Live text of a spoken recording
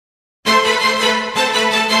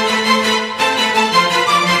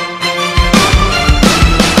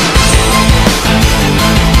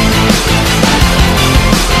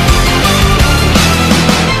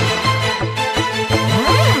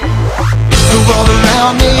world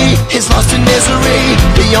around me is lost in misery.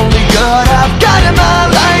 The only good I've got in my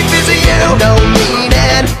life is you. No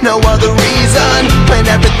meaning, no other reason. When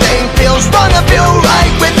everything feels wrong, I feel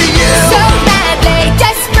right with you. So madly,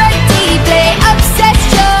 desperate, deeply obsessed,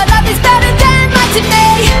 your love is better than life to me.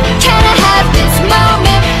 Can I have this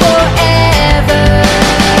moment forever?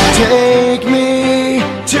 Take me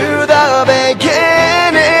to the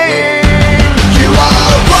beginning. You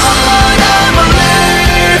are what I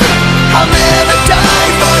believe. I'll never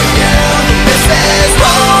die for you. This is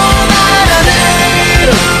all that I need.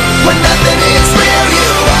 When nothing is real,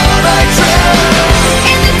 you are my truth.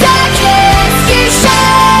 In the darkness you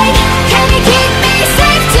shine. Can you keep me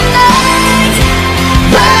safe tonight?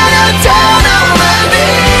 When I'm down on my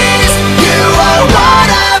knees, you are what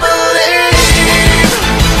I believe.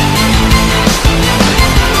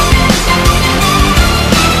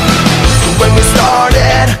 When we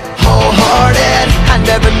started, wholehearted, I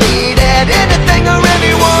never needed anything or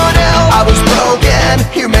anyone else. I was broken,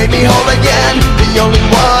 you made me whole again. The only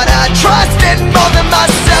one I trusted more than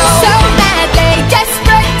myself. So madly,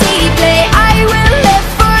 desperate, deeply, I will live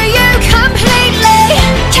for you completely.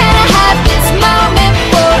 Can I have this moment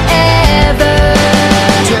forever?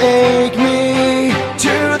 Take me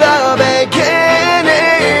to the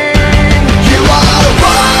beginning. You are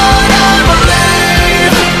what I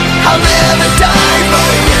believe. I'll never die for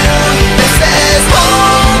you. This is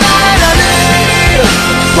all that I need.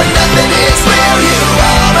 When nothing is real, you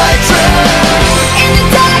are my truth. In the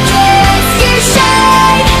darkness you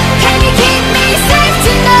shine. Can you keep me safe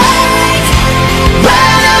tonight?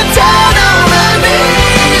 When I'm down on my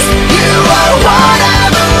knees, you are what I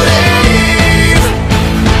believe.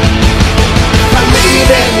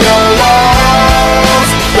 Believe in your walls,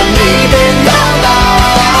 believe in your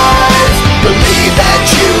lies. Believe that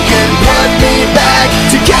you can put me back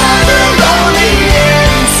together on the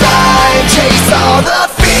inside. Chase all the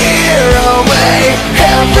fear away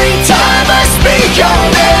every time I speak your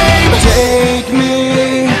name.